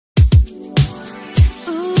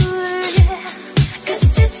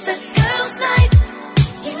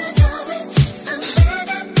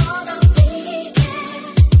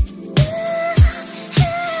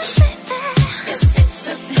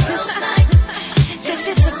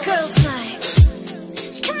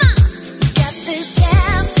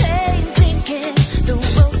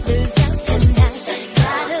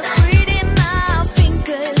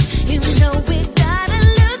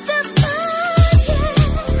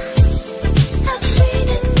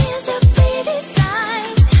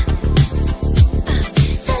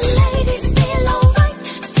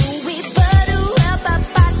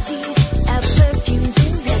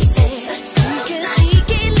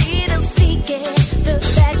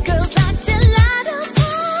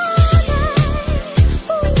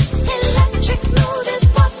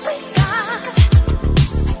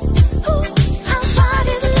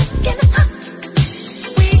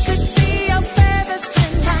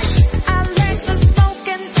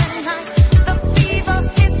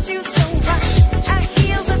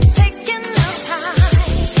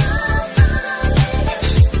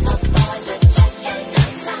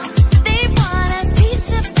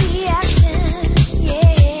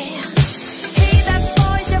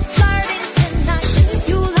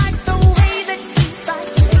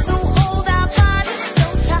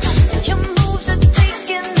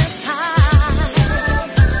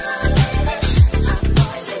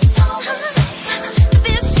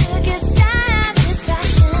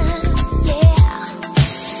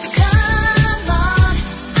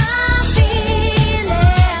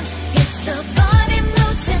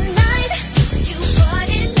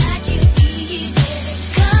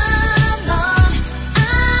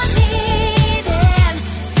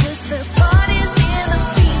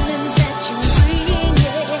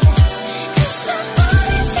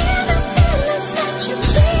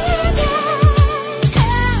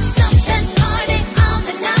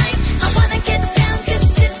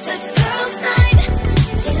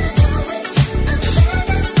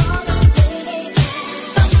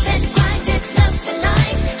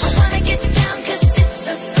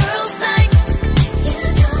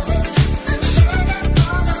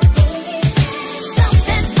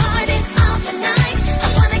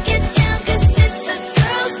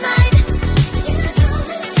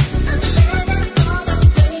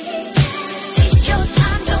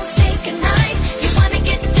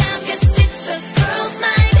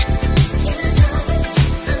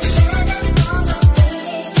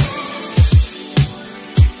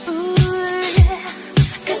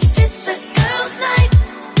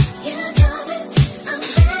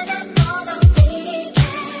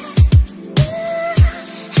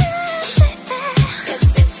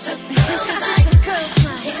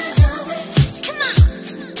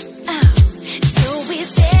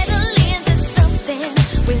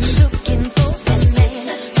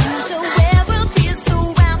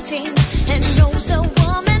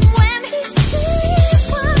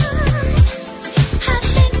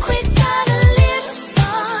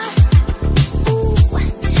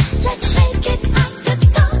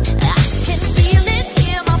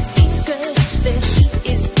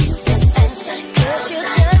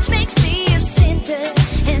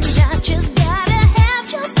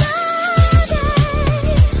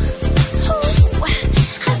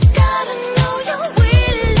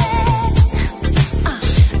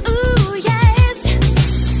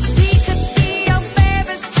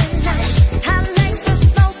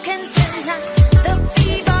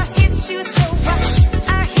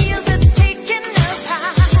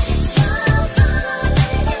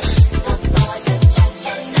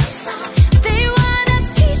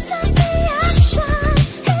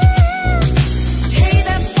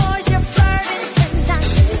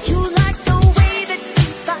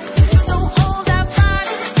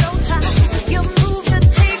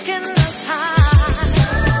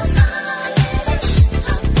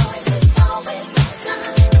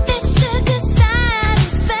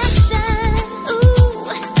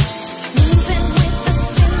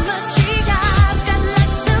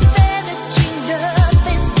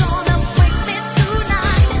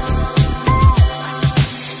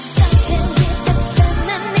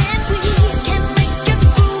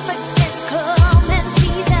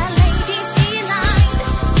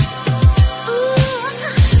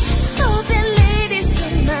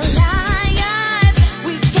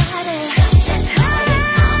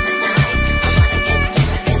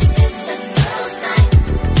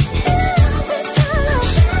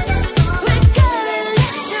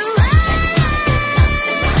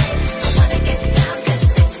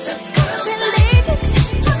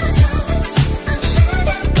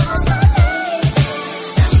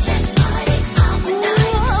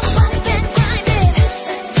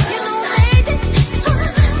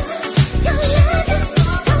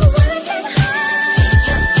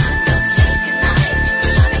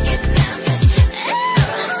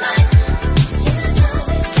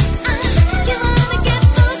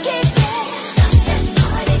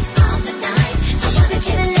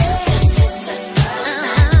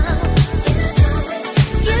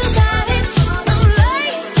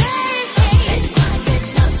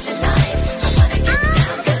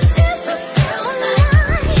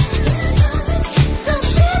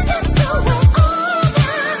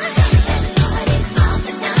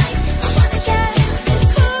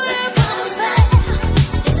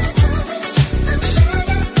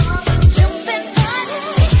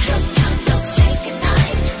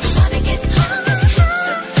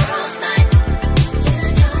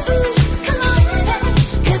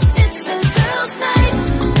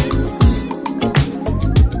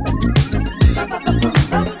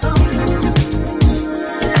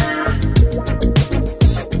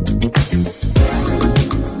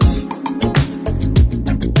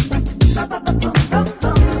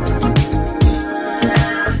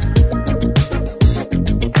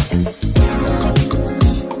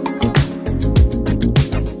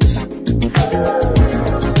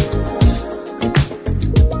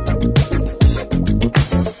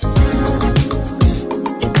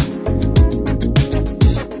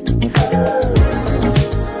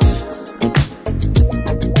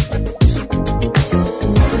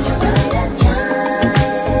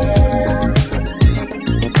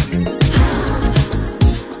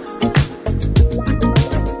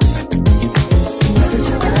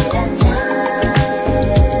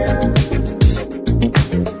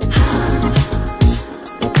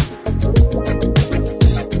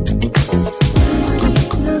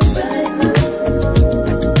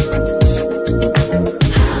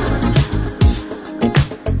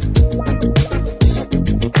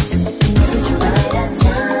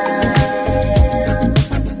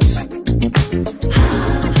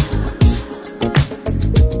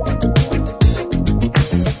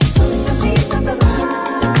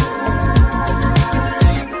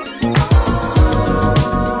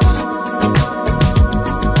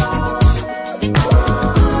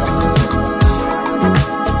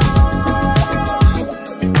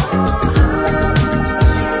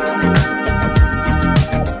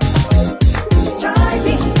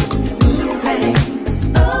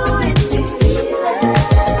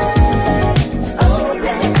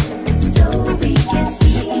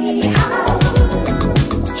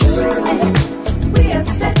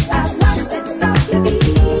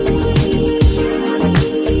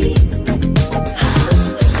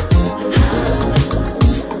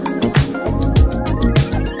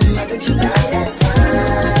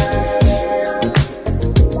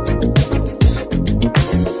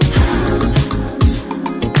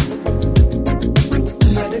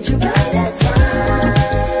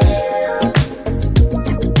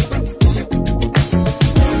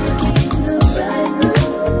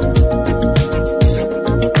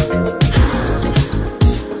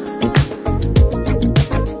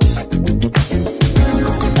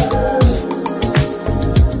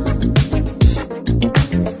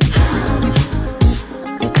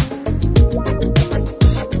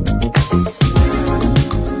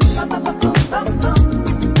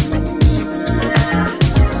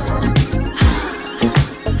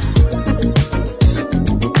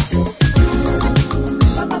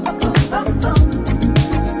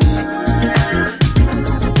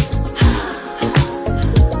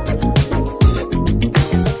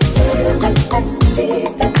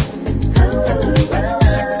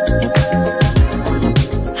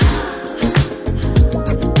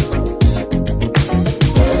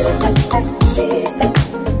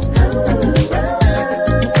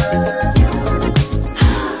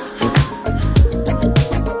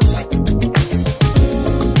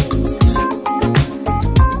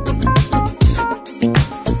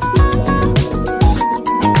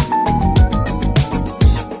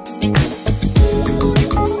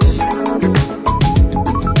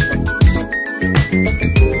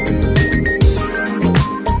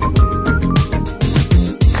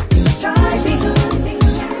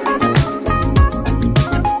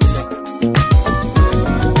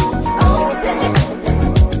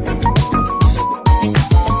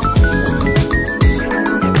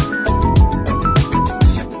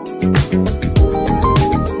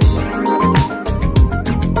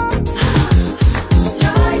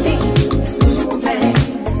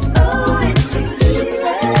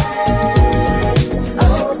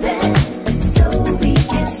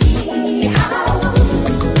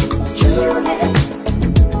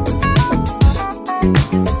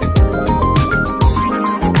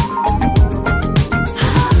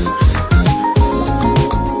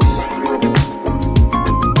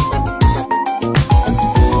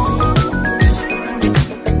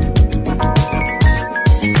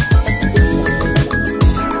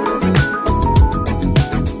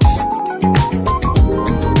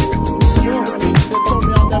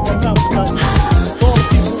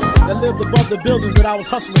I was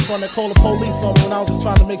hustling from that call the police on me when I was just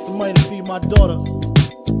trying to make some money to feed my daughter.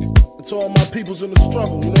 And to all my peoples in the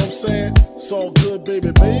struggle, you know what I'm saying? It's all good,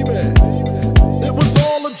 baby, baby. It was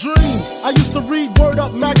all a dream. I used to read Word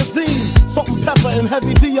Up magazine, Salt and Pepper and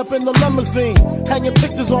Heavy D up in the limousine, hanging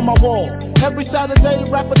pictures on my wall. Every Saturday,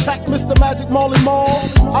 rap attack, Mr. Magic Marley Marl.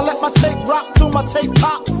 I let my tape rock till my tape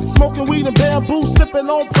pop, smoking weed and bamboo, sipping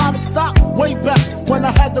on private stock. Way back when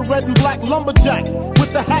I had the red and black lumberjack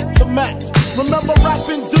with the hat to match. Remember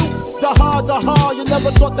rapping Duke, the hard, you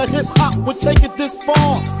never thought that hip hop would take it this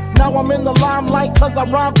far. Now I'm in the limelight cause I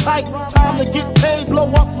rhyme tight. Time to get paid,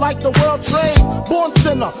 blow up like the world trade. Born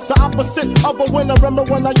sinner, the opposite of a winner. Remember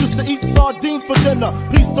when I used to eat sardines for dinner?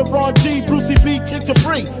 Peace to Ron G, Brucey B, Kid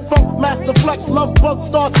Capri, Funk Master Flex, Love Bug,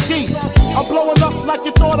 Star Ski. I'm blowing up like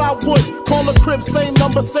you thought I would. Call a crib, same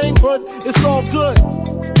number, same hood. It's all good.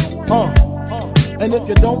 And if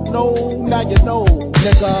you don't know, now you know,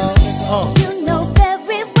 nigga. You know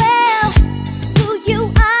very well who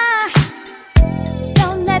you are.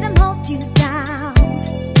 Don't let them hold you down.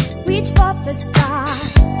 Reach for the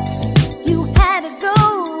stars. You had a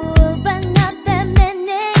goal, but not that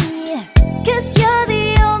many. Cause you're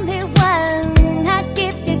the only one I'd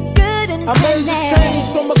give you good and I made the change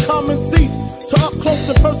from a common thief to up close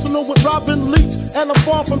and personal with Robin Leach. And I'm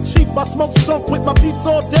far from cheap, I smoke skunk with my peeps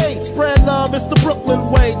all day. Spread love, it's the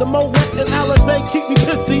Brooklyn way. The Moet and Alizé keep me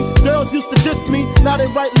pissy. Girls used to diss me, now they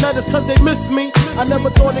write letters cause they miss me. I never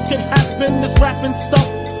thought it could happen, this rapping stuff.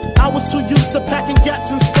 I was too used to packing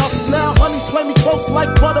gats and stuff. Now honeys play me close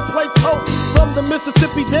like butter play toast. From the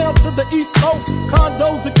Mississippi down to the East Coast,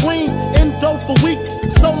 condos in Queens, indo for weeks.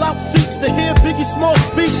 Sold out seats to hear Biggie Small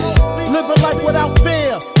speak. Living life without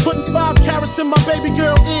fear, putting 5 carats in my baby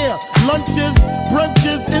girl ear. Lunches,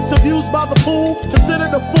 brunches, interviews by the pool.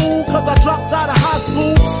 Considered a fool cause I dropped out of high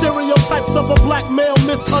school. Stereotypes of a black male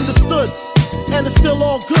misunderstood, and it's still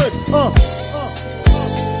all good.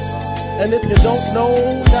 And if you don't know,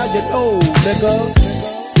 now you know, nigga.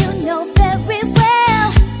 You know very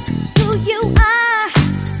well who you are.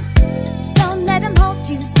 Don't let them hold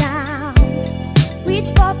you down. Reach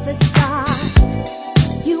for the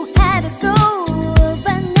stars. You had a goal,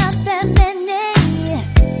 but not that many.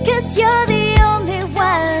 Cause you're the only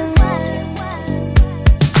one.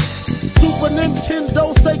 Super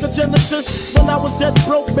Nintendo, Sega Genesis. When I was dead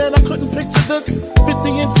broke, man, I couldn't picture this.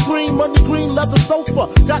 50-inch screen, money green leather sofa.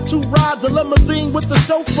 Got 2 rides, a limousine with the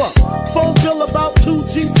chauffeur. Phone bill about 2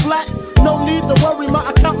 G's flat. No need to worry, my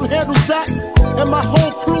accountant handles that. And my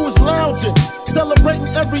whole crew is lounging, celebrating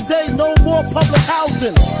every day, no more public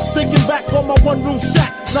housing. Thinking back on my one-room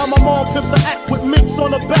shack. Now my mom pimps an act with minks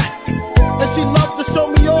on her back. And she loved to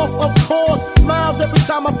show me off, of course. Smiles every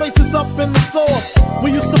time my face is up in the store.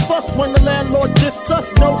 We used to fuss when the landlord dissed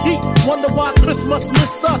us. No heat, wonder why Christmas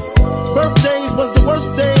missed us. Birthdays was the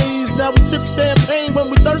worst days. Now we sip champagne when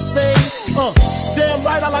we thirsty. Damn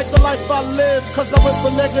right I like the life I live. Cause I went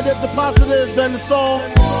from negative to positive, and it's all.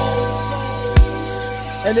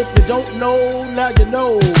 And if you don't know, now you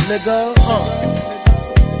know, nigga.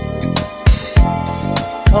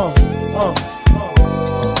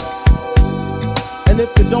 And if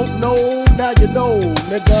you don't know, now you know,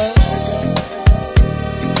 nigga.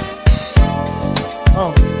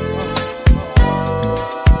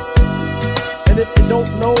 And if you don't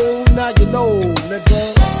know, now you know,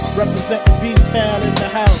 nigga. Representing B-Town in the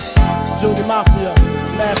house. Junior Mafia,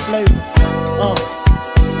 Mad Flavor.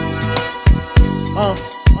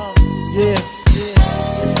 Yeah.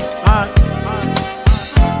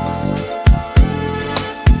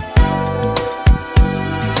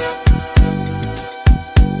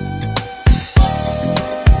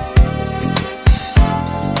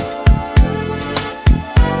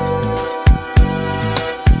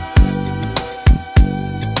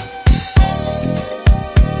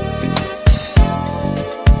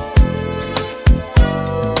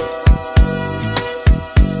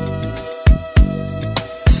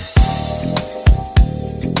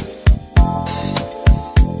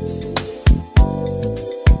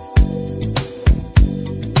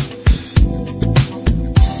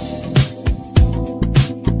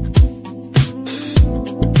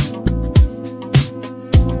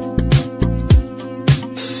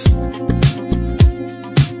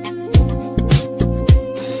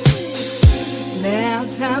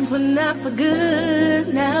 times when I feel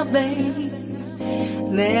good now, babe.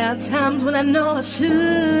 There are times when I know I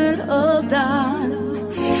should have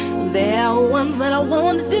done. There are ones that I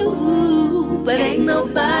want to do, but ain't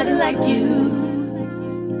nobody like you.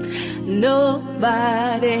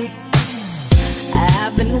 Nobody.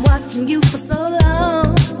 I've been watching you for so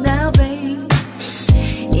long now, babe.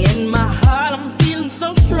 In my heart I'm feeling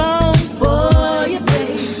so strong for you, babe.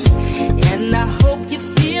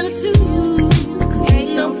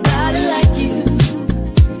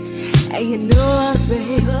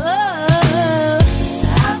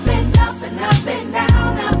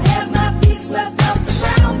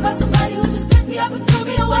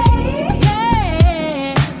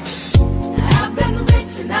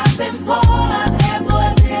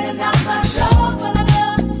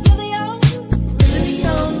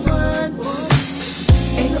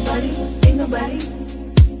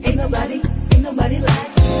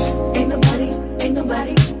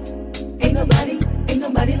 ain't nobody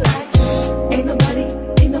like you. Ain't nobody,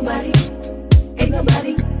 ain't nobody, ain't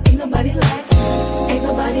nobody, ain't nobody like you. Ain't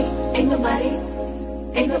nobody, ain't nobody,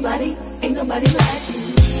 ain't nobody, ain't nobody like you.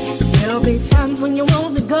 There'll be times when you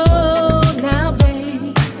want to go now,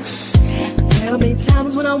 babe. There'll be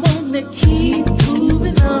times when I want to keep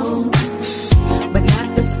moving on, but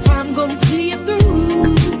not this time, gonna see you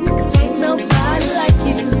through, 'cause ain't nobody like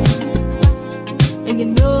you. And you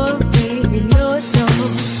know it, baby, you know it, no.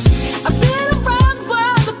 I've been around the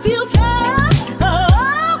world a few times,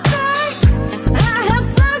 oh, okay. I have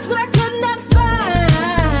searched, but I could not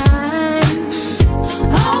find.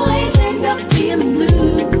 Always end up feeling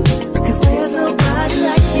blue, 'cause there's nobody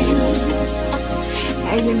like you.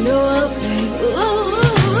 And you know it, baby, ooh.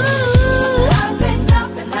 I've been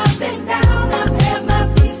up and I've been down, I've had my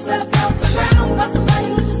feet swept off the ground by somebody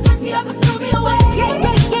who just picked me up and threw me away. Yeah,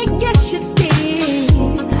 yeah, yeah, yes you did.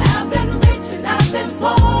 I've been rich and I've been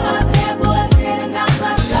poor, I've had boys in and out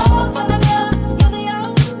my door, but I know you're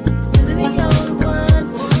the only one.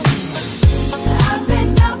 I've been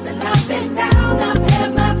up and I've been down, I've had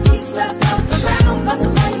my feet swept off the ground by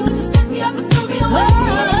somebody who just picked me up and threw me away.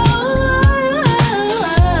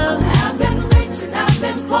 I've been rich and I've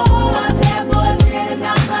been poor, I've had boys in and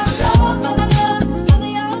out my door, but I know you're the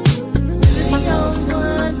only one.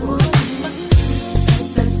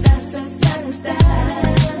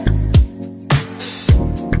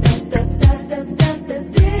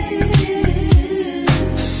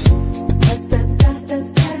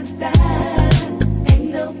 Ain't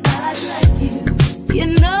nobody like you. You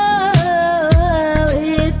know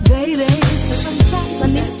it, baby. So sometimes I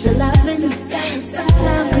need your loving,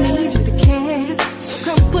 sometimes I need you to care. So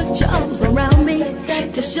come put your arms around me,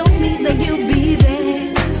 just show me that you'll be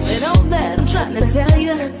there. Said all that I'm trying to tell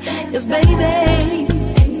you is, baby,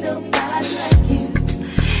 ain't nobody like you.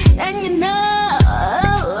 And you know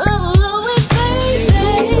it,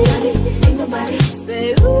 baby. Ain't nobody,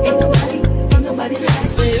 say ooh. Ain't nobody like,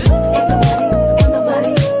 say ooh. Ain't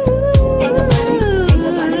nobody, ain't nobody, ain't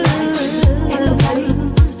nobody like you.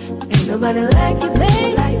 Ain't nobody like you,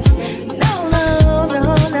 baby. No, no, no,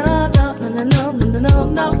 no, no, no, no, no, no,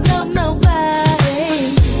 no, no, nobody.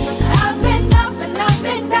 I've been up and I've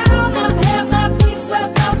been down, I've had my feet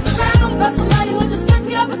swept off the ground by somebody who just picked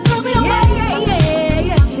me up and threw me away. Yeah, yeah, yeah,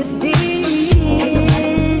 yes you did.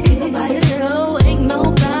 Ain't nobody, ain't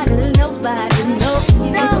nobody, nobody, no,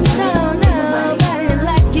 no, no, nobody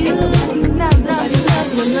like you. No, no, no,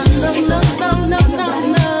 no, no, no, no, no, no,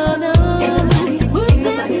 no, no.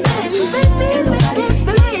 Nobody like you.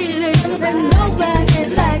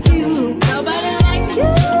 Nobody like you.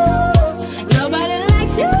 Nobody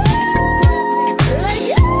like you. Like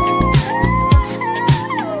you.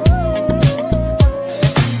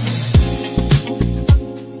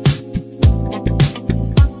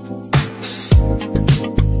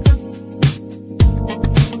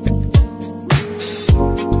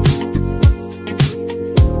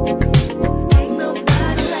 Ain't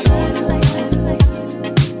nobody like you, like you, like you.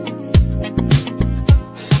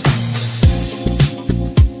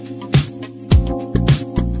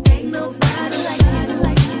 Ain't nobody like you,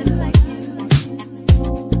 like you, like you.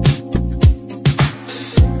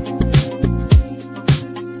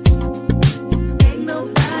 Ain't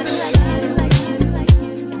nobody like you, like you, like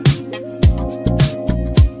you.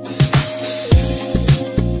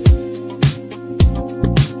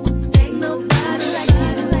 Ain't nobody like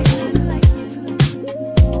you, like you, like you.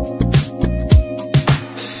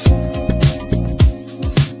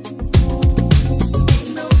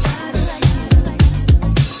 Ain't nobody like you, like you.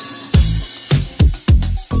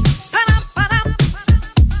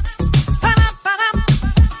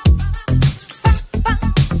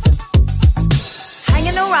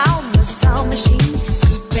 Hanging around the sound machine,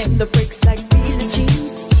 scooping the bricks like Billie Jean.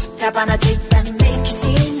 Tap on a tape and make you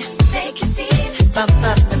scene, make you scene. Bump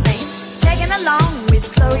up the bass, tagging along with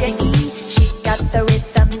Gloria E. She got the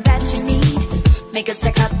rhythm that you need. Make a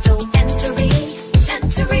staccato entry,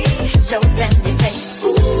 entry. Show them your face. Ooh,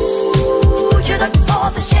 you look for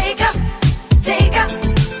the shaker, take up.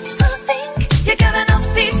 I think you got enough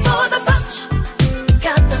feet for the punch.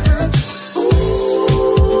 Got the hunch.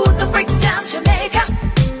 Ooh, the breakdown Jamaica,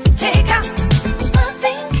 take up. I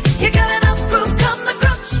think you got enough groove, come the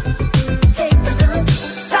crunch. Take the hunch.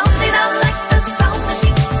 Sounding out like the sound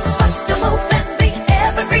machine. Bust a move and be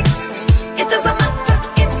evergreen. It doesn't matter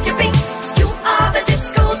if you be, you are the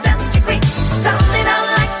disco dancing queen. Sounding out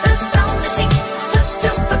like the sound machine. Touch to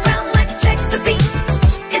the ground like check the beat.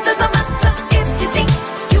 It doesn't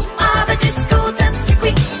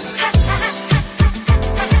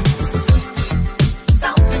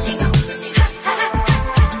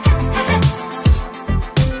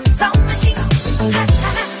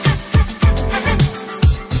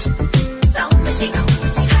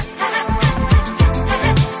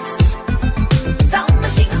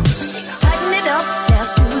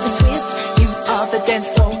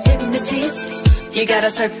hypnotist. You gotta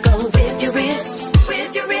circle with your wrist,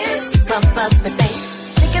 pump up the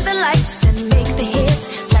bass, trigger the lights and make the hit.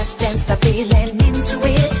 Flash dance, start feeling into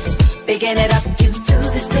it. Bigging it up, you do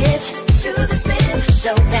the split,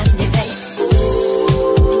 show them your face.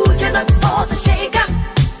 Ooh, you look for the shaker,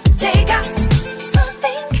 take up. I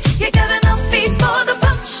think you got enough feet for the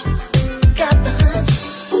punch. Got the hunch.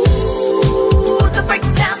 Ooh, the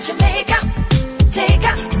breakdown Jamaica, take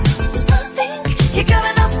up. I think you got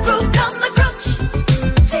enough groove, come the crunch.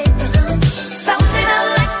 Take the hunch. Sounding out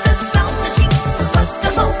like the sound machine, bust a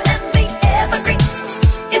move and the evergreen.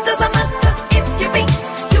 It doesn't matter if you ring,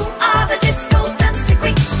 you are the disco dancing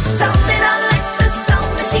queen. Sounding out like the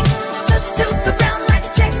sound machine, touch to the ground like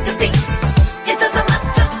Jack the Beat. It doesn't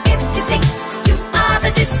matter if you sing, you are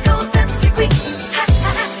the disco dancing queen. Ha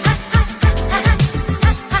ha ha ha ha ha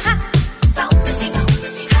ha ha. Sound machine,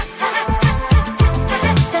 sound machine,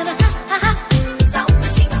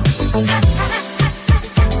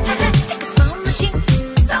 sound machine,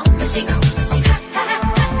 sound machine,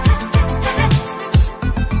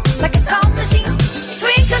 like a sound machine.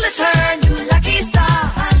 Twinkle a turn, you lucky star,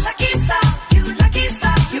 you lucky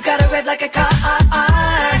star. You gotta rev like a car,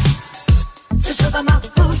 to show them out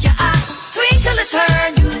who you are. Twinkle a turn,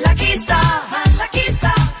 you lucky star,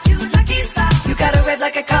 you lucky star. You gotta rev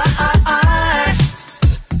like a car,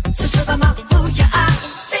 to show them out who you are.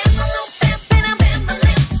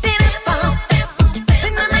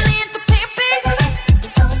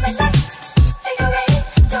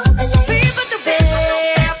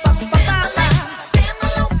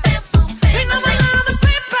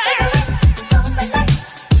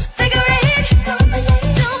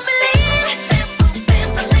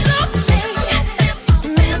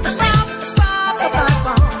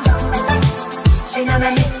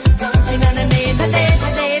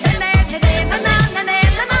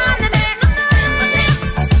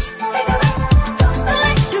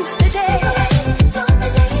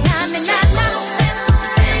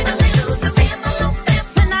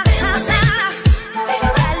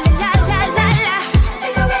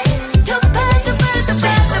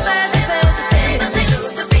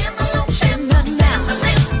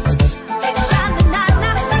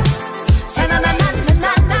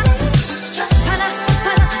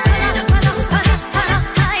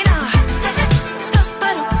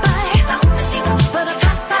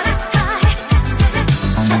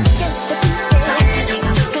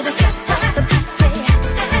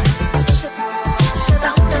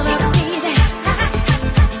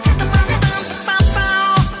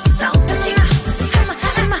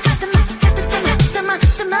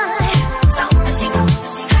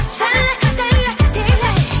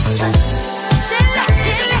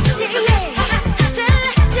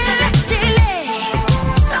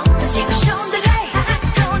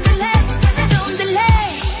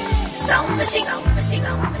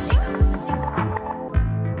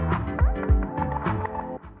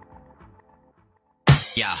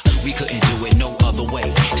 Yeah, we couldn't do it no other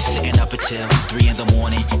way. Sitting up until 3 in the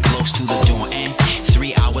morning, close to the dawn, and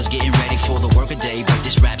 3 hours getting ready for the work a day. But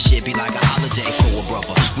this rap shit be like a holiday for a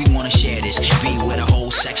brother. We wanna share this, be with a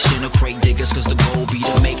whole section of crate diggers, cause the goal be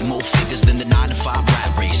to make more figures than the 9 to 5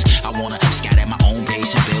 rap race. I wanna scat at my own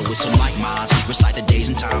pace and build with some like minds. Recite the days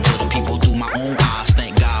and times of the people through my own eyes.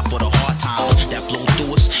 Thank God for the hard times that flow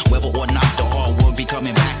through us. Whether or not the hard work be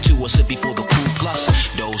coming back to us, it be for the crew plus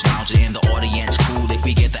those lounging in the audience. Cool if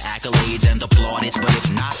we get the accolades and the plaudits, but if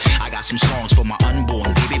not, I got some songs for my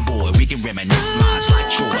unborn baby boy. We can reminisce lines like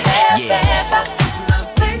Troy. Yeah.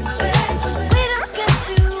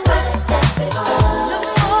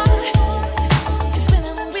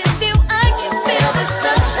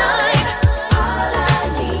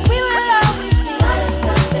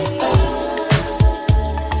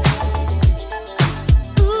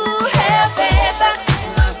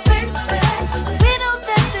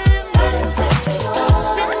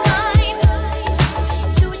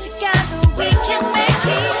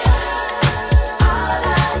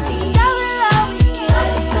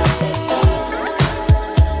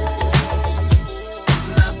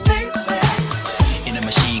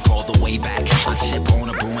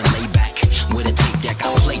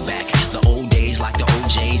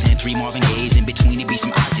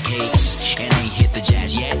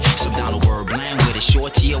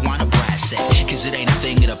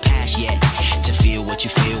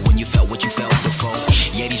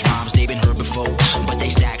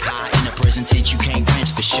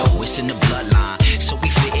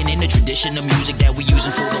 The music that we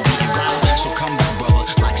using for the weekend round. So come back, brother,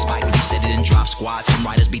 like Spike Lee said it in Drop Squad. Some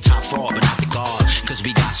writers be top fraud, but not the guard, cause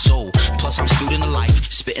we got soul. Plus I'm student of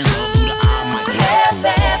life, spitting love through the eye mic.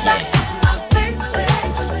 Yeah.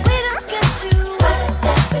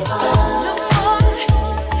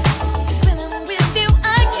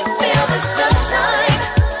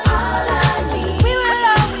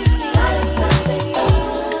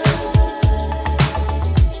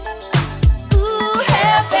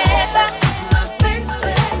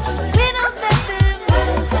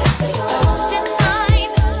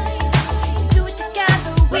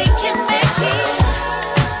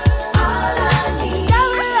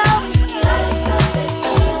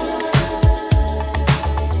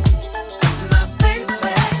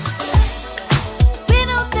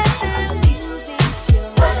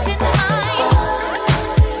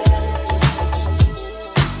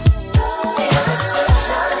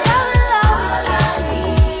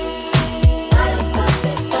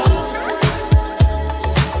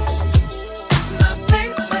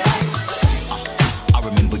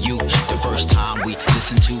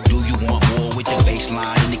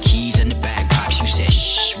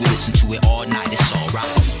 listen to it all night, it's alright.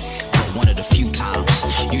 But one of the few times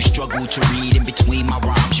you struggled to read in between my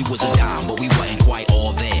rhymes. You was a dime, but we wasn't quite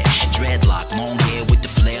all there. Dreadlock, long hair with the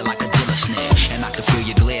flare like a dealer snare. And I can feel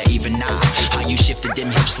your glare even now. How you shifted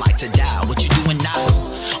them hips like to die. What you doing now?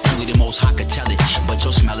 Only the most high could tell it. But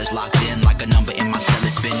your smell is locked in like a number in my cell.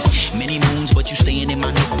 It's been many moons, but you staying in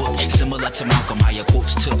my notebook. Similar to Malcolm, how your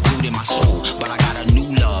quotes took root in my soul. But I got a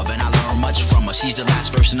new love, and I learned much from her. She's the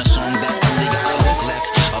last verse in the song that only got a hook left.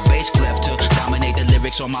 A bass clef to dominate the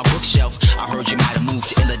lyrics on my bookshelf. I heard you might have moved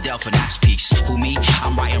to Philadelphia, that's peace. Who me?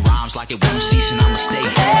 I'm writing rhymes like it won't cease, and I'ma stay on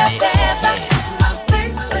it.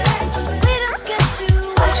 We don't get to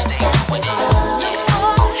stay with it.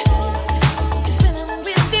 Cause when I'm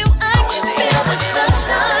with you, I can feel the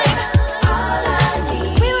sunshine. All I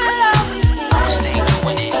need, we will always be. Stay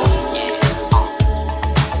with it.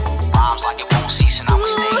 Rhymes like it won't cease, and I'ma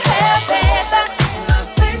stay on it.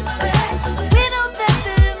 We know that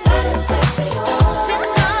the music's yours and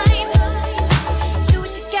mine. Do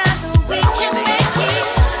it together, we can make it.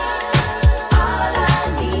 All I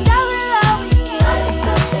need, I will always give.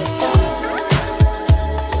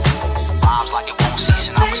 Rhymes like it won't cease,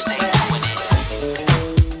 and I'ma stay with it.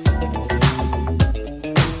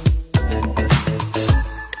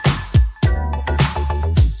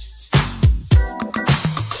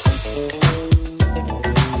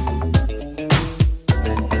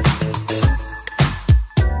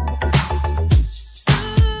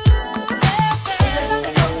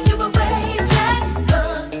 You were waiting,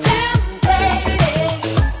 contemplating.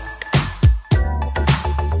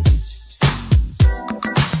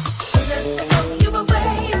 You were waiting, contemplating. You were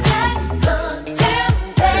waiting,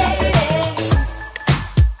 contemplating.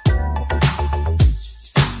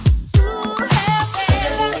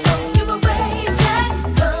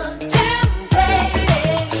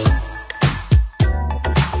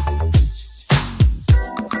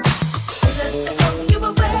 You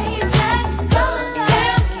were waiting, contemplating.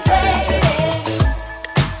 You were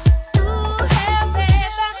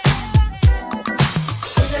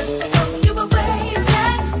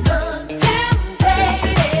waiting,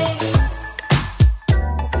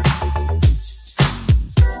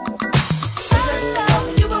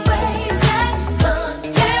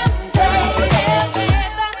 contemplating.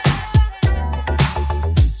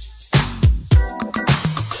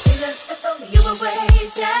 You were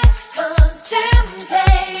waiting, contemplating.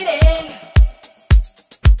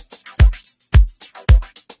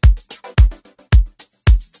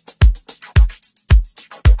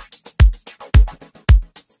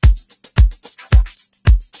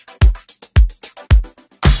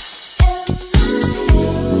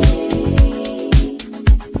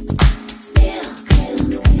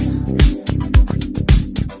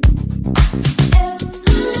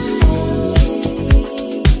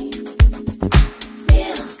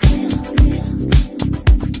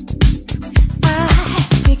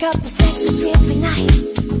 Pick up the sexy tip tonight.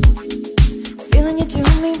 Feeling you do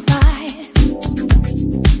me right.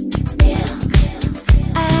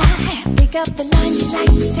 I pick up the lines you like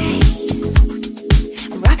to say.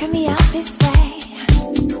 Rocking me out this way.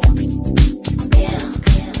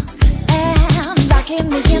 And rocking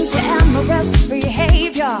me into amorous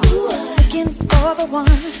behavior. Looking for the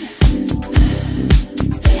one.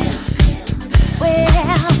 Well,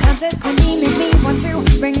 consequently make me want to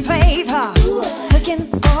bring flavor. Looking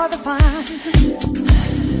for the fun.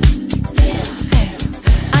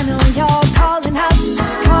 I know you're calling out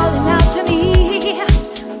to me.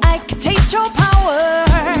 I can taste your power.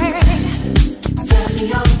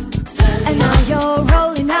 And now you're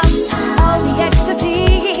rolling out all the ecstasy.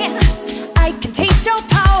 I can taste your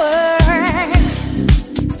power.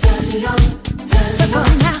 So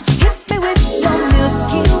come now, hit me with your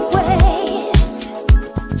Milky Ways.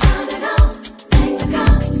 Turn it on, make the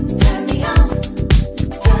gun, turn me on.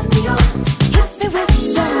 Hit me with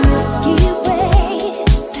your Milky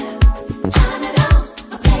Ways. Turn it on,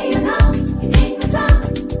 I'll play along. You take me down,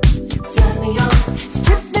 turn me on.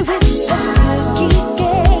 Strip me with your silky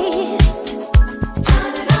gaze.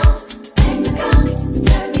 Turn it on, make the gun,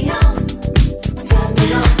 turn me on.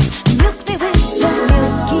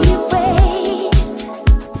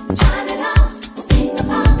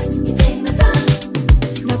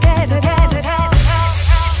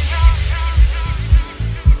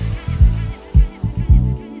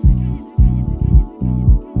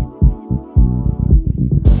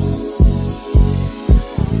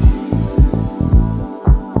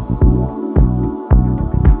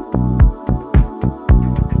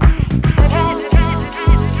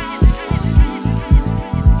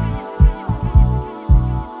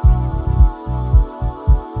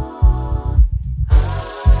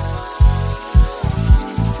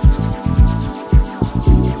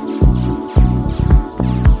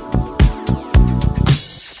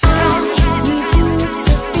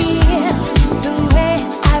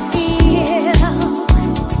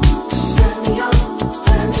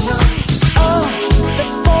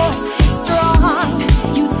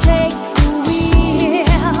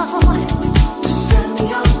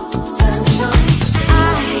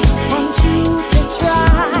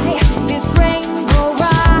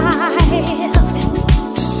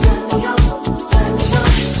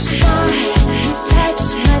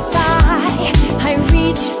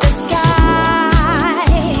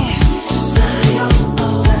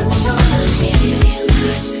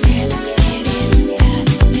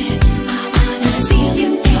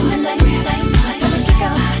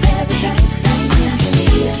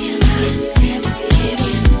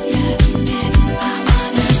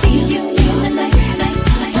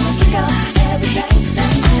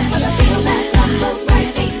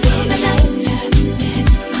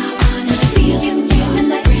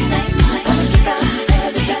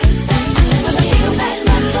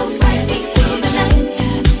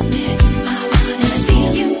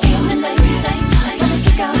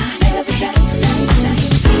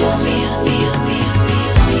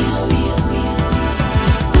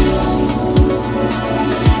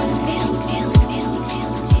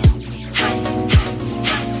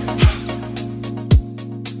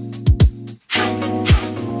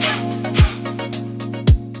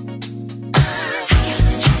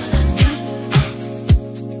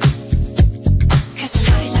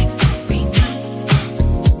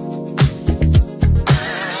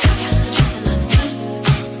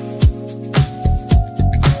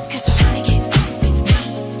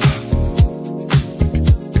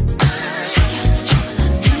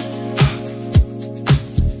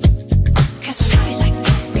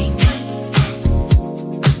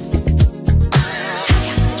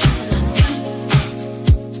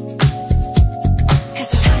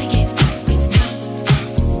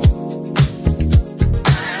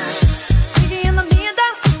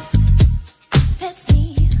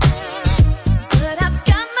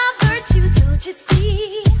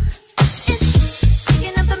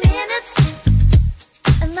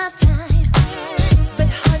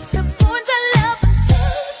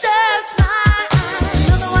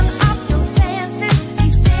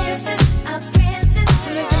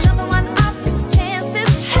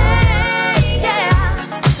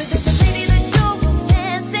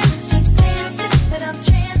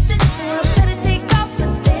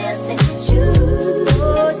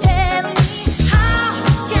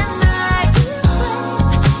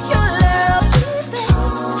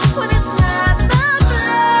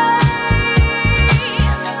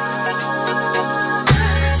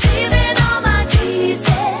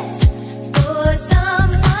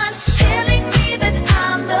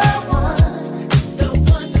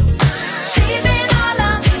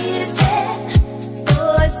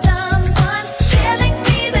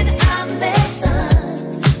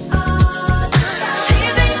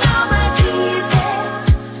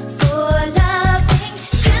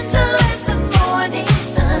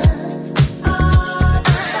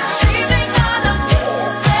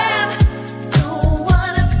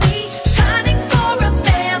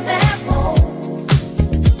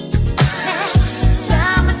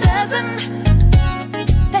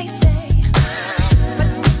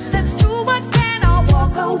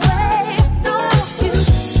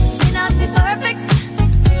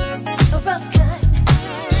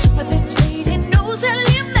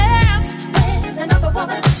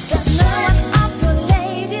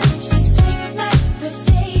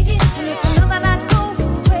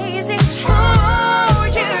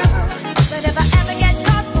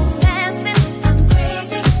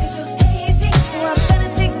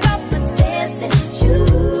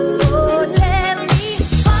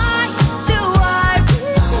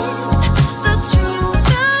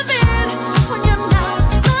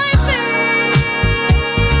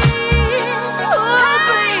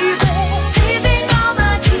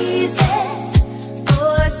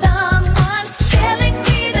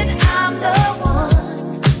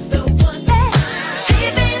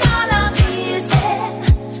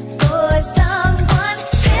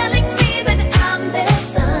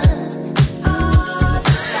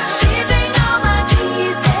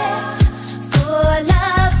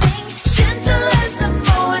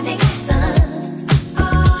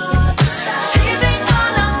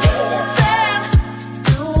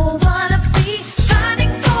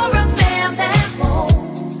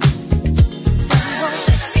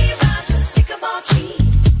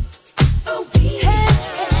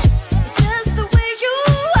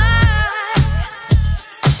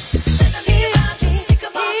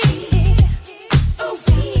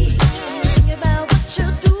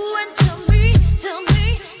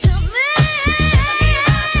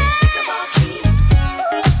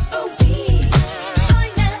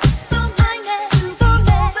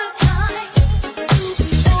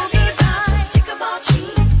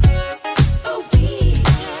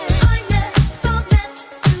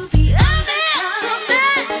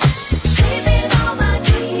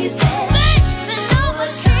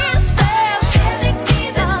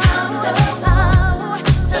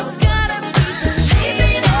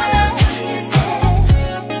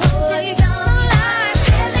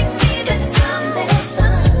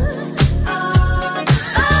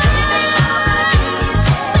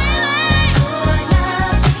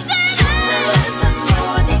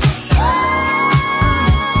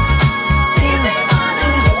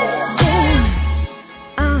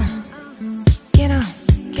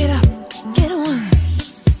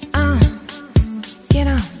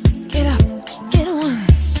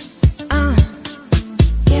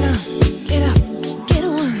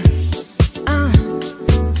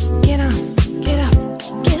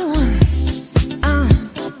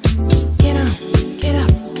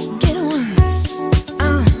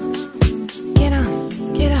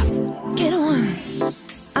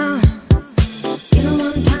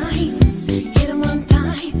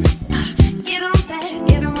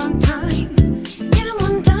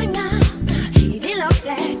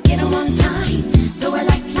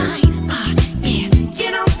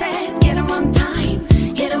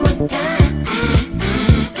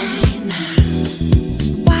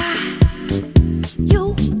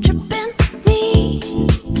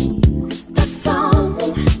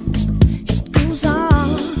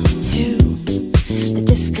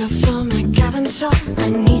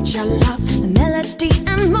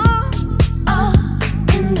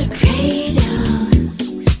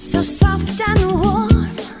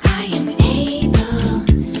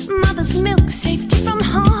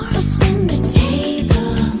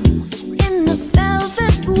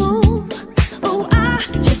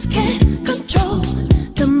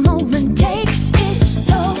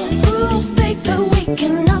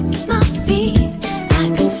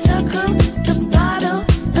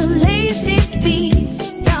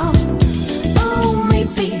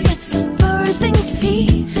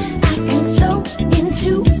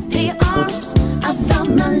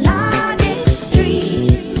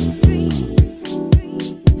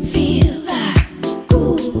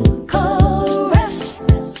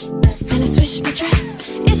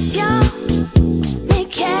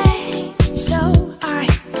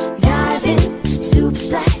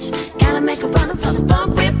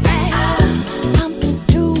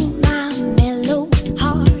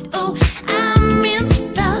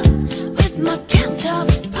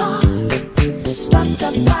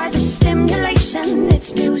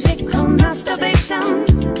 called masturbation.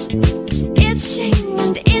 Itching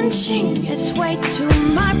and inching its way to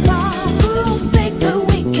my bra. Ooh, baby,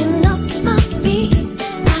 waking up my feet.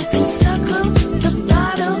 I can suckle the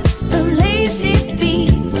bottle of lazy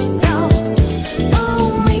bees. No,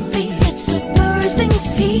 oh, maybe it's a birthing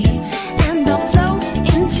sea, and I'll float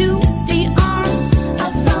into the arms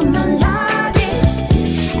of the melodic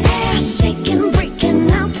air, shaking,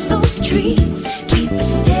 breaking out those trees. Keep it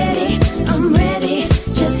steady, I'm ready,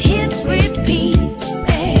 just hit repeat.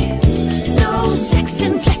 So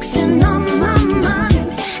sexing, flexing on my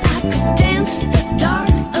mind, I could dance the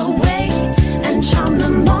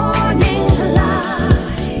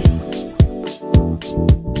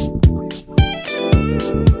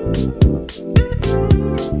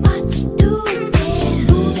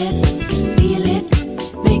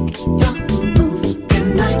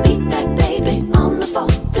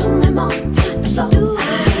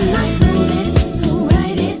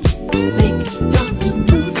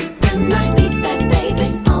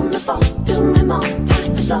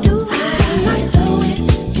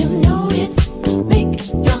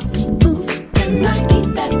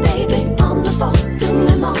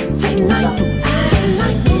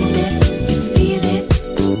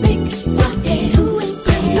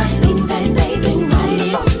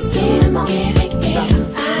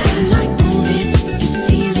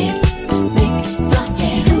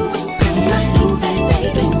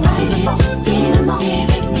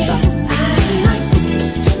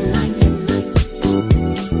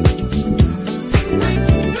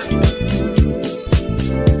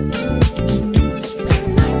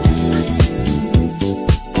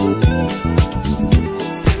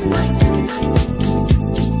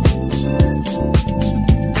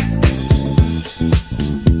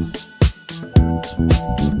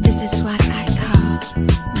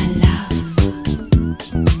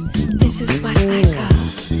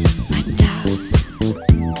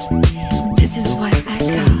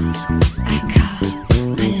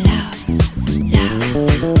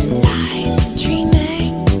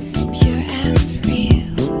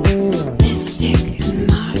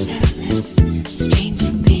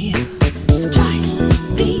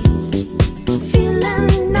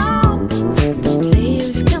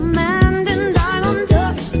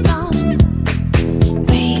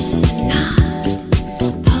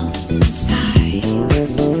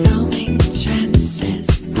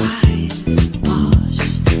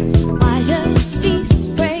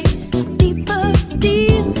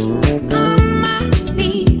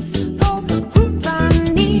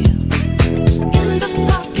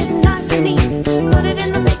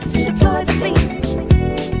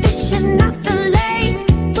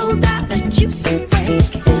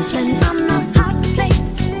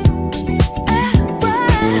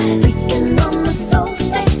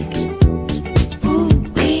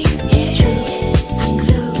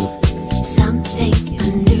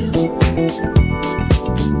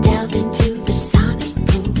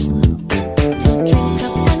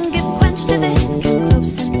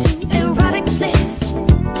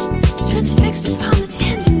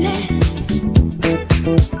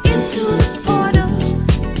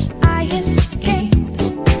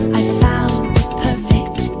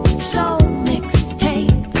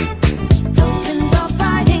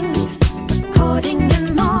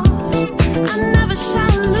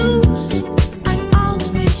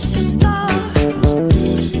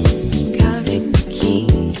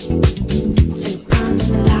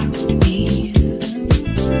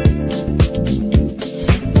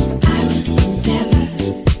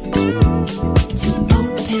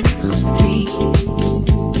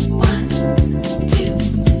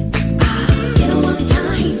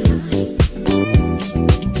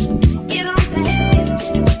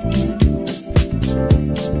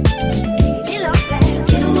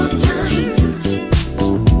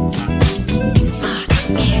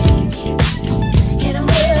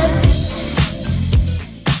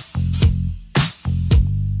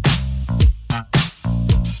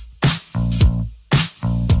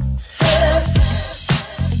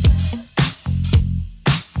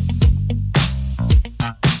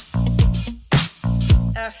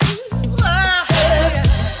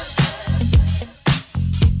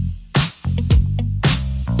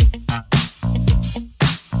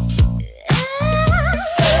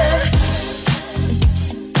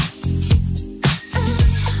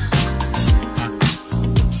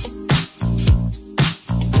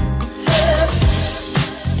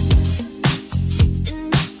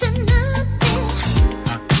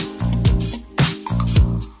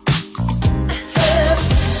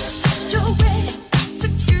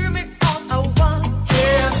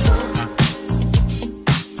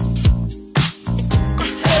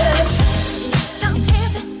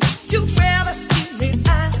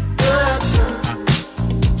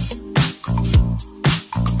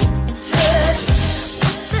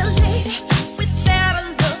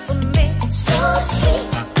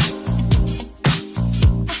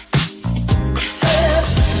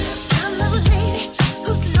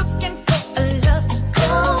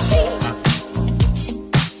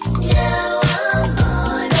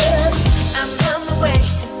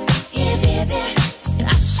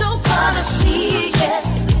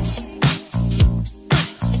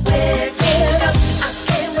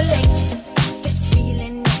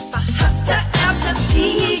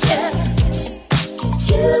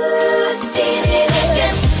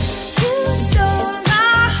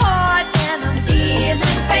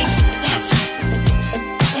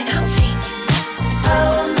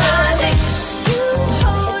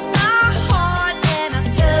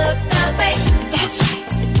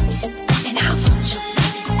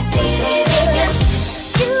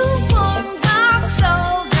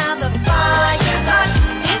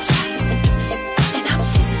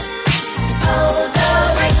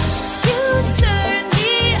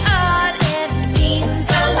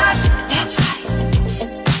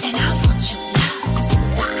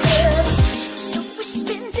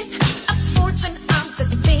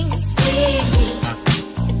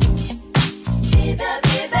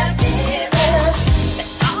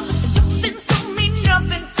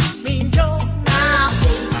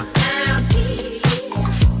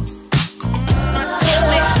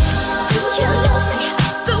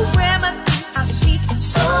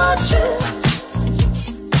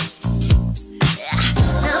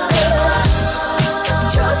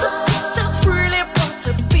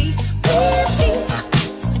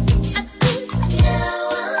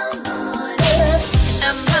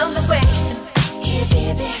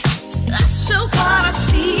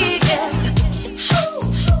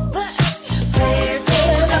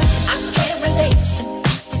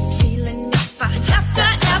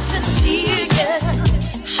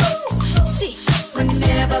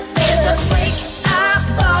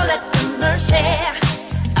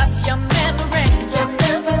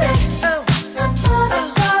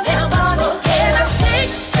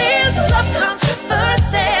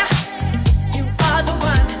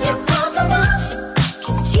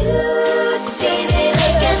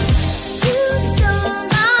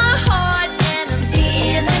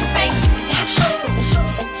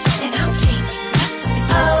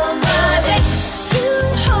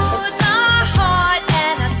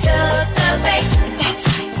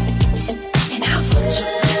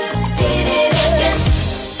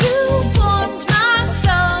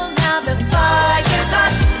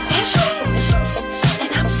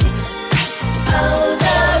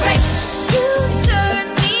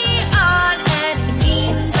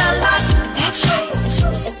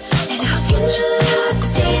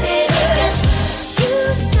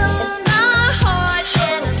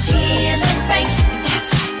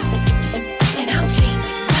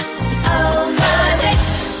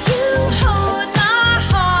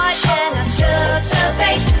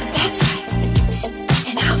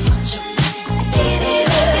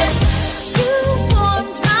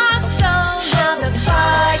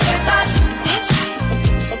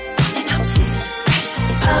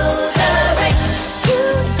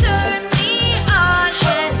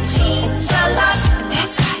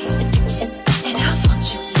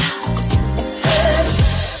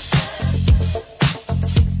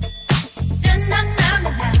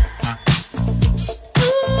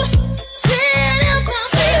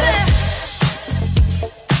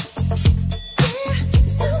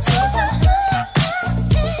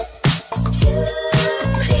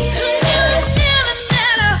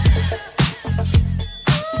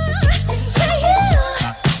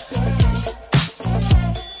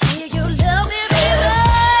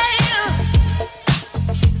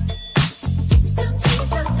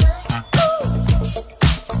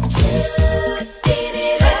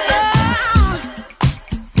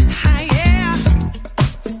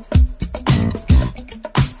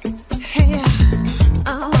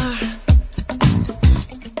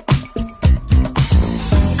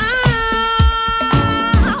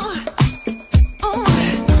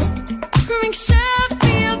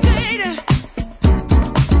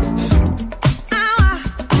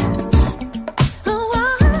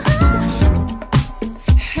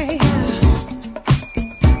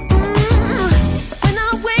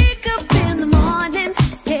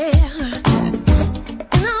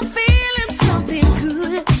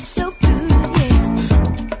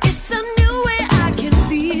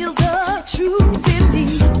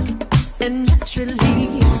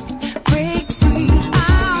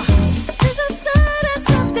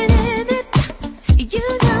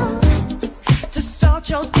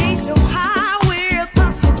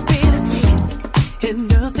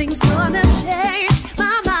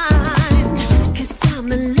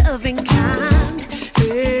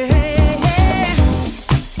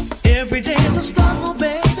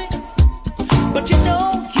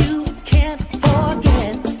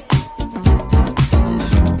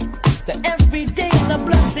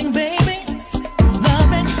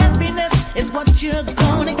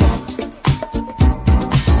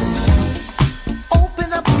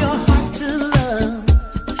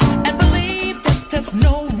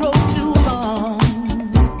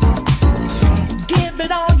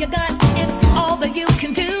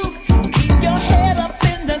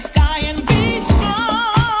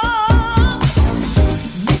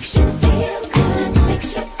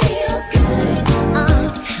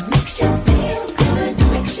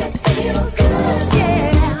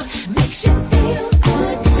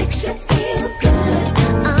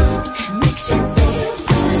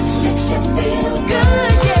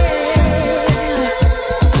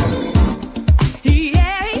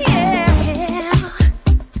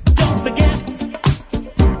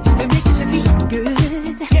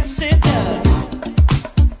Yes, it does.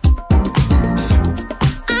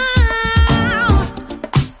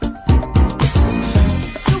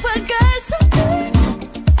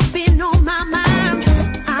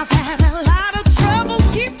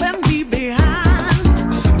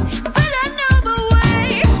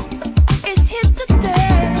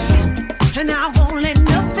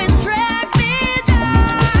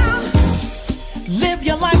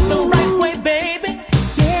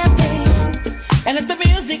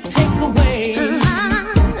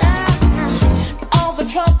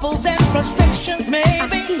 Frustrations,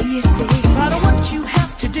 maybe. No matter what you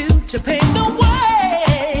have to do to pave the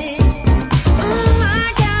way.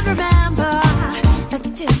 I can remember a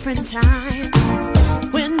different time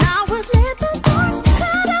when I would let the storms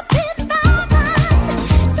cut up in my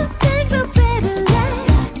mind. Some things are better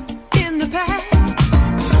left in the past,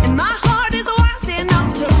 and my heart is wise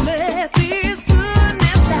enough to let this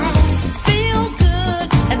goodness last. Feel good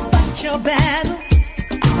and fight your battle.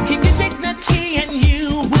 Keep your dignity and you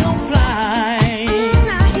will fly.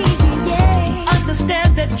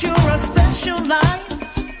 Understand that you're a special life.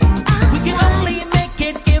 We can only make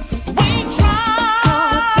it if we try.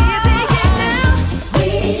 'Cause baby, we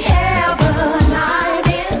have a light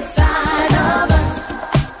inside of us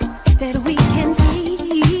that we can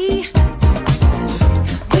see.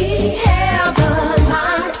 We have a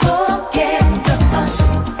light for us,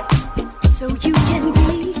 so you can be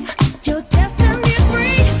your destiny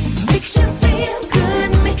free. Makes you feel good,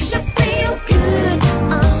 makes you feel good,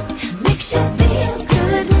 makes you feel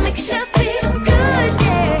good, makes you feel good,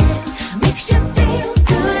 yeah. Makes you feel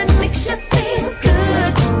good, makes you feel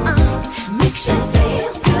good, makes you feel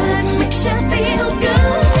good, makes you feel good.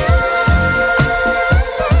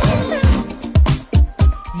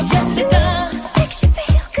 yes, it does. Makes you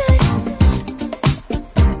feel good,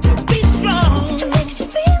 Be strong. it makes you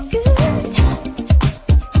feel good,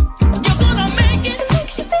 You're gonna make it. it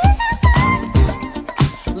makes you feel good.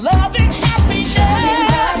 Love and happiness.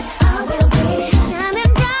 I will be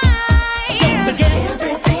shining bright. Don't forget,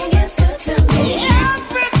 Everything is good to me.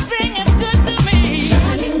 everything is good to me.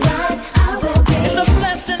 Shining bright, I will be. It's a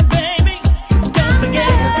blessing, baby. Don't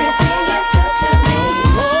forget. Everything is good to me.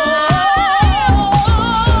 Oh,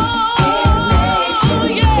 Makes you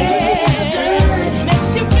yeah. feel good.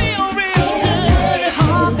 Makes you feel real good.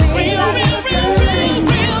 Real, real, real, real, real good. It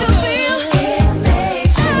makes you feel good.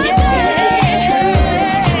 Makes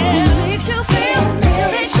you feel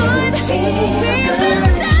really good. Feel good.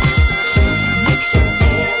 Makes you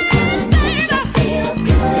feel good. Makes you feel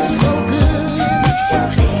good. So good. Makes you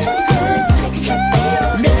feel good. Makes you feel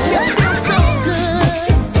good. Makes you feel so good. Makes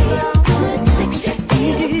you feel good. Makes you feel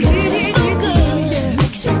good. So good.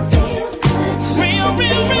 Makes you feel good. Real,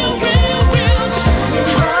 real, real, real, real good.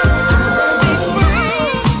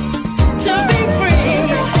 To be free.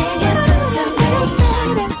 Everything is good to me.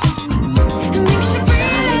 Makes you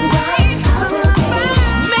shining bright. I will be.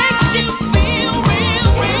 Makes you feel real,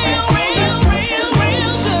 real, real, real,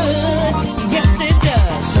 real good. Yes, it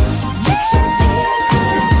does. Makes you feel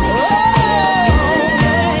good.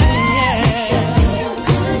 Makes you feel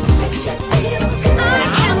good. Makes you feel good. I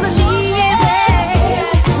can believe it.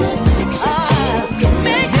 Makes you feel good.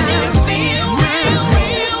 Makes you feel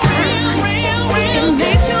real, real, real, real, real good.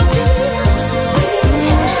 Makes you feel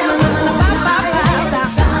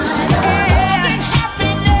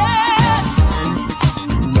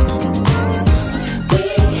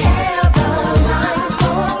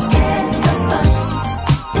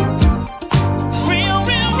Real,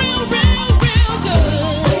 real, real, real, real good.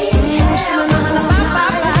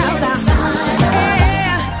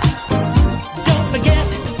 Don't forget.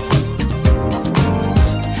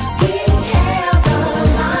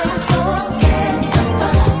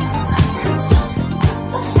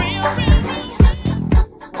 Real, real, real.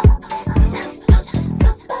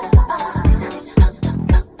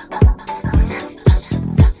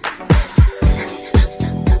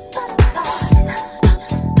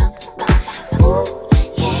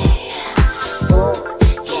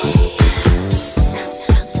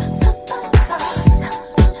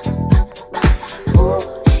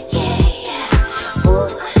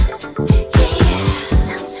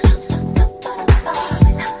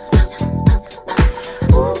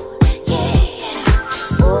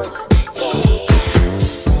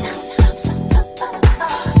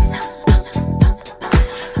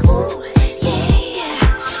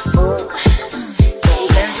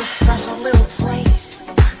 There's a special little place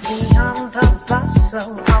beyond the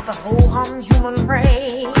bustle of the whole human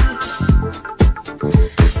race.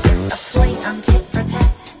 It's a play on tit for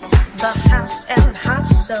tat, the house and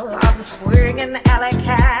hustle of the swinging alley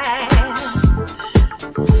cat.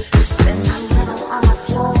 Spend a little on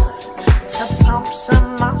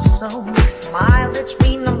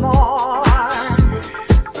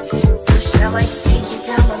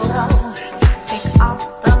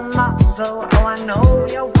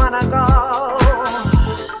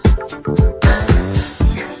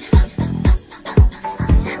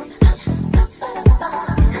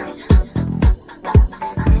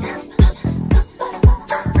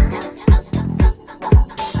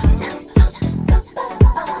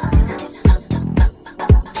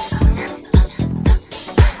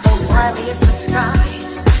is the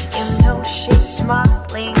skies. You know she's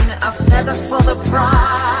smiling, a feather for the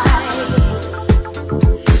prize.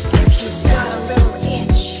 If you got a little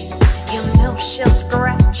itch, you know she'll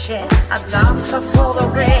scratch it, a dancer for the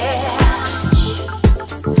rich.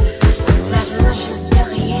 With that luscious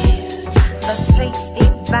derriere, the tasty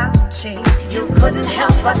bounty, you couldn't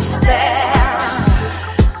help but stare.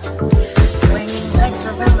 Swinging legs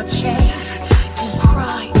around the chair, you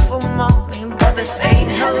cried for mommy, but this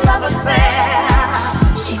ain't her love affair.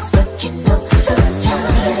 She's working on the time,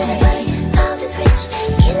 on the twitch,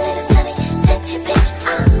 get a little sunny, let your bitch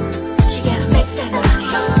on. She gotta make that money,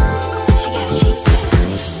 she gotta shake that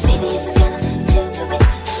money. Maybe it's a gonna to the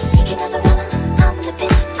witch, take another runner on the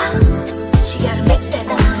bitch on. She gotta make that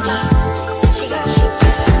money, she gotta shake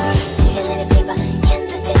that money. Dig a little deeper in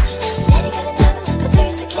the ditch, daddy got a diamond, but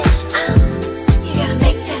there's a glitch on. You gotta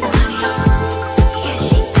make that money, you gotta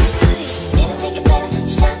shake that money. It'll make it better,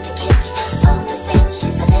 shine the kitch. Oh, the same,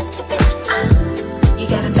 she's a nasty bitch on. You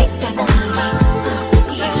gotta make that money,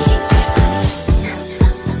 you gotta shake that money.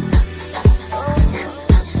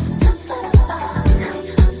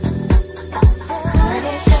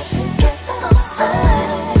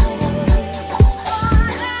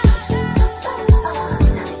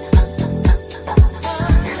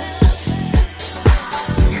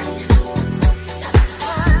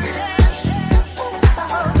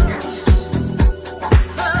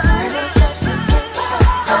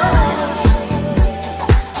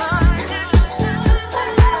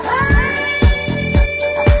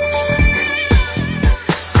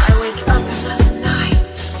 I wake up another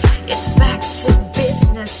night, it's back to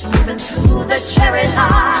business, moving through the cherry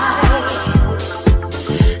light.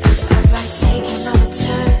 And as I take another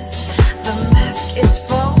turn, the mask is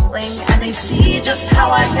falling, and they see just how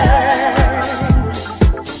I yearn.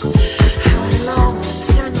 How I long to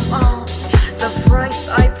turn them on, the price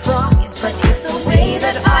I prize, but it's the way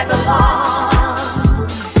that I belong.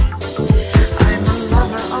 I'm a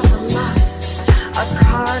lover of the lust, a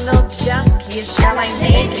carnal junkie. Shall I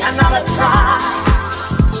make another prize?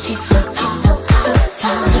 She's working on the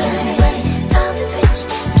time, on the twitch,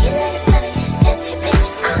 get a little sunny, let your bitch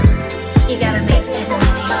on. You gotta make that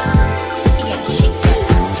money, you gotta shake that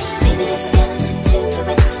money. Maybe it's a gonna to the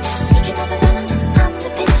witch, take another runner on the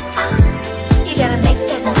bitch on. You gotta make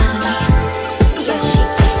that money, you gotta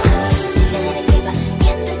shake that money. Dig a little deeper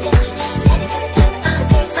in the ditch, daddy got a diamond, but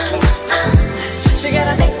there's a glitch on. She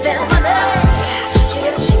gotta make that money, she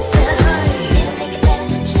gotta shake that money. It'll make it better,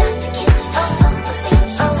 shine the kitch. Oh, the same,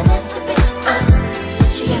 she's a nasty bitch on.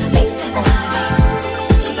 She gotta make that money,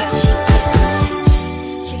 she gotta shake that money.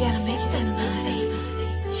 She gotta make that money,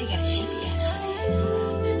 she gotta shake that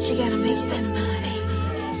money. She gotta make that money,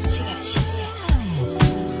 she gotta shake that money.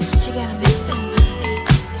 She gotta make that money,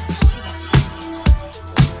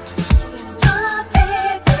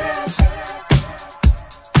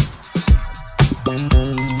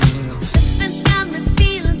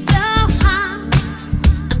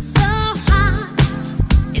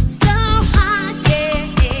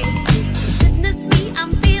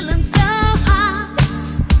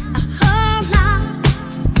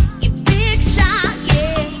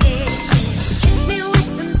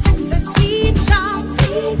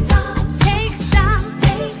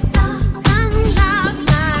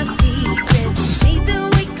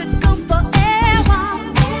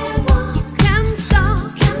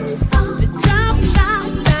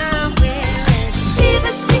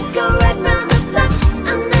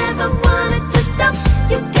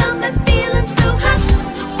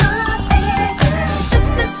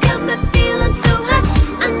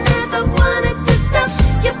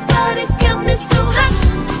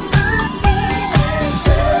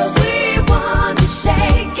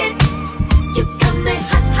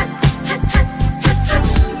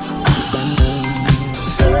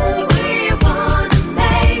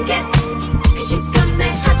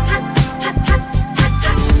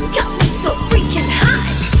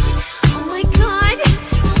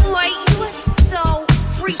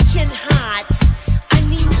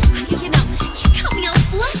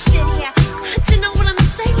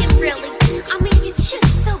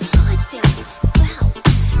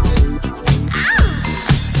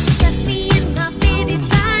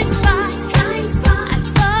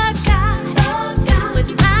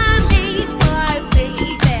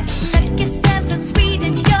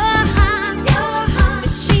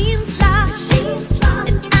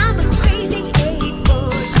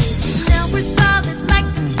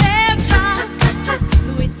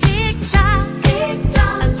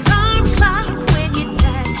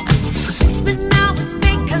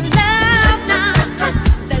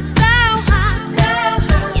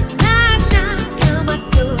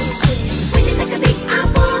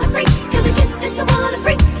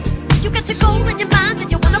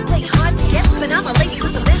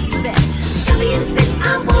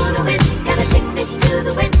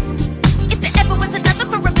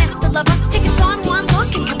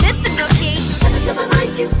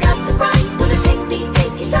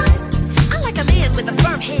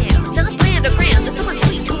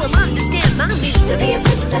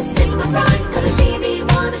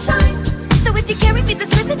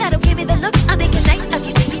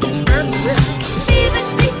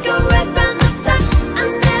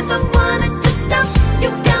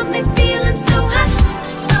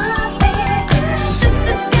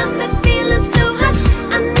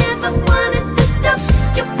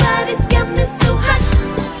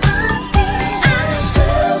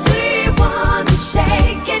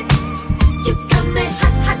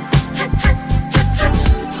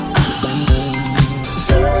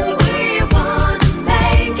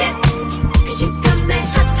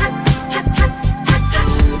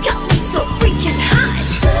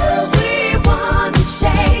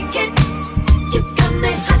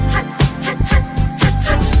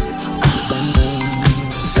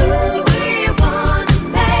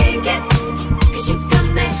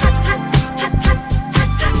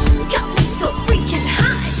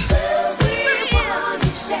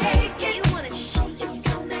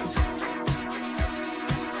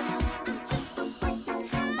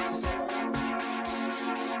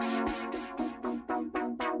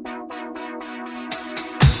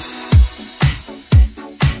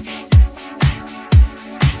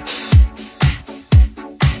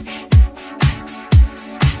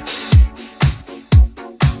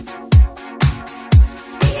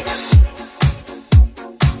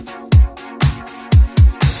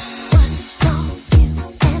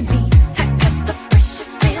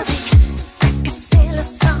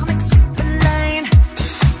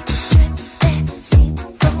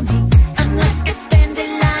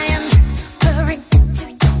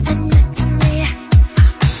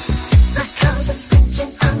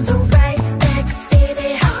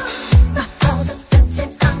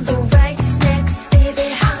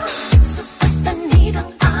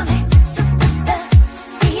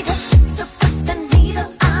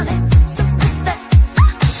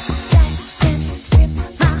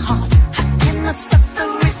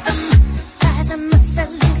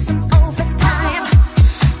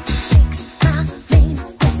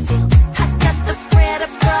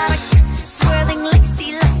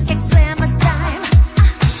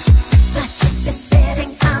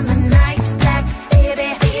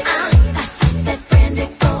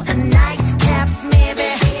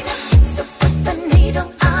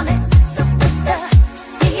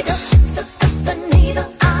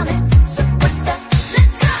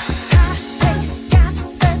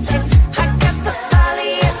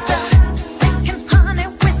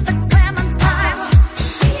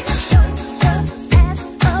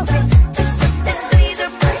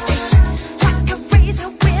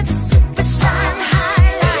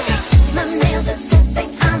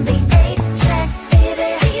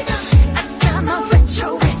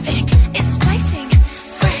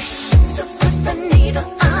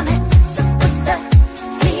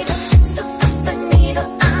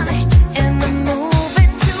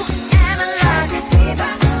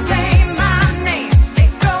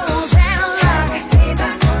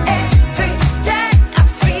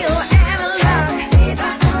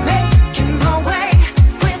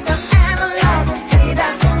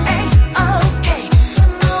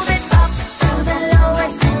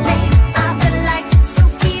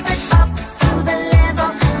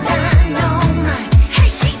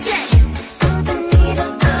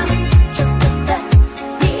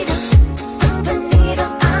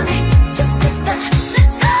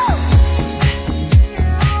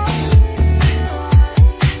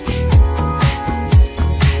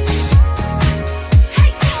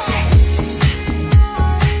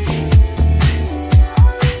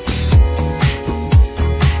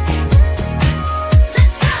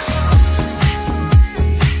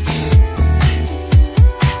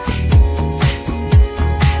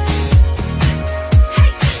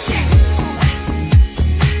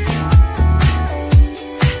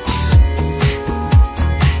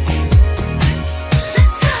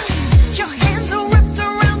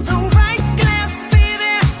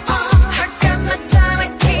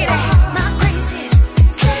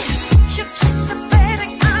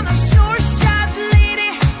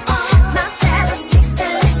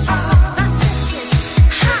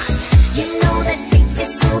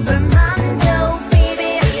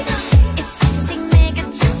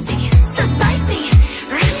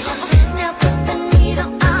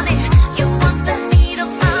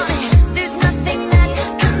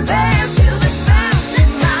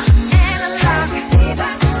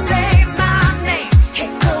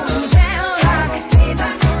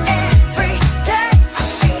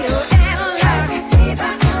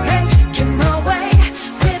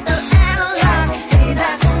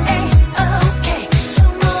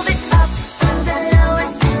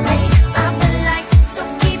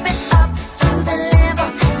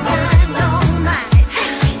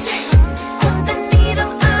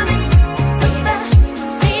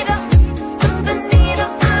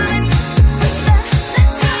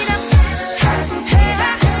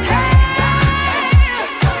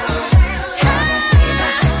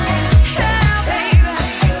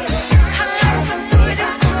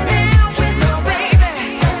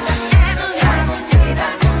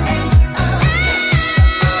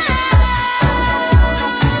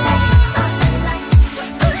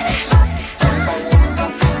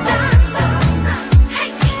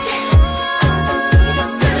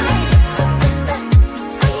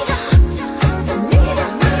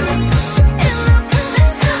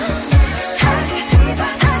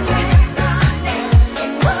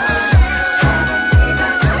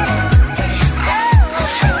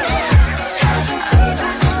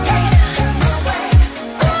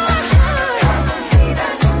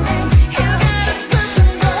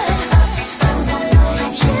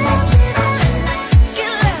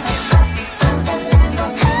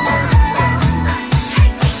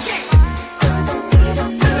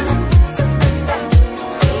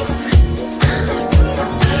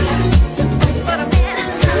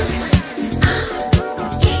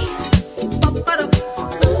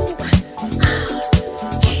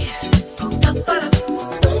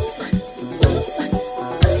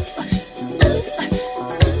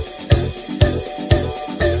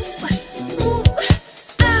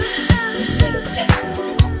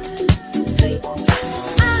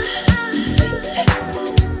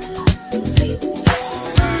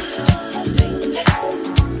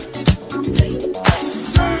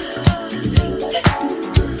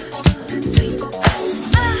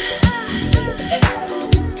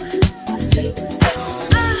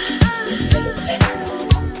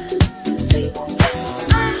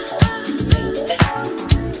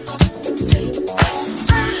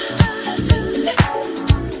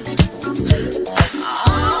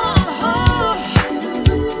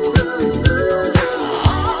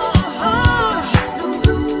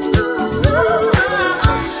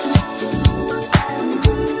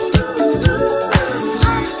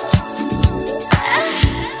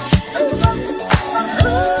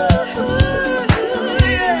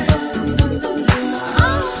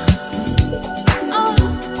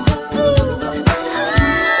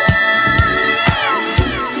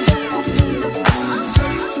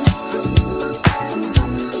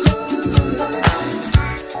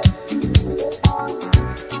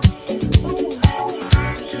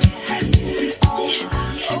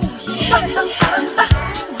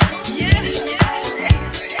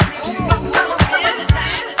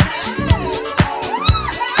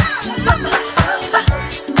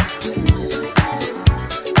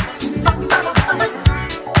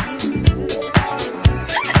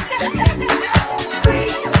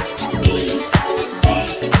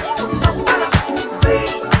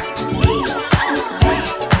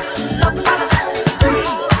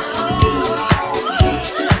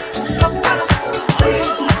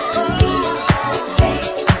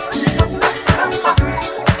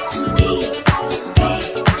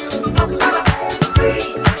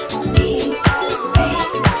 free.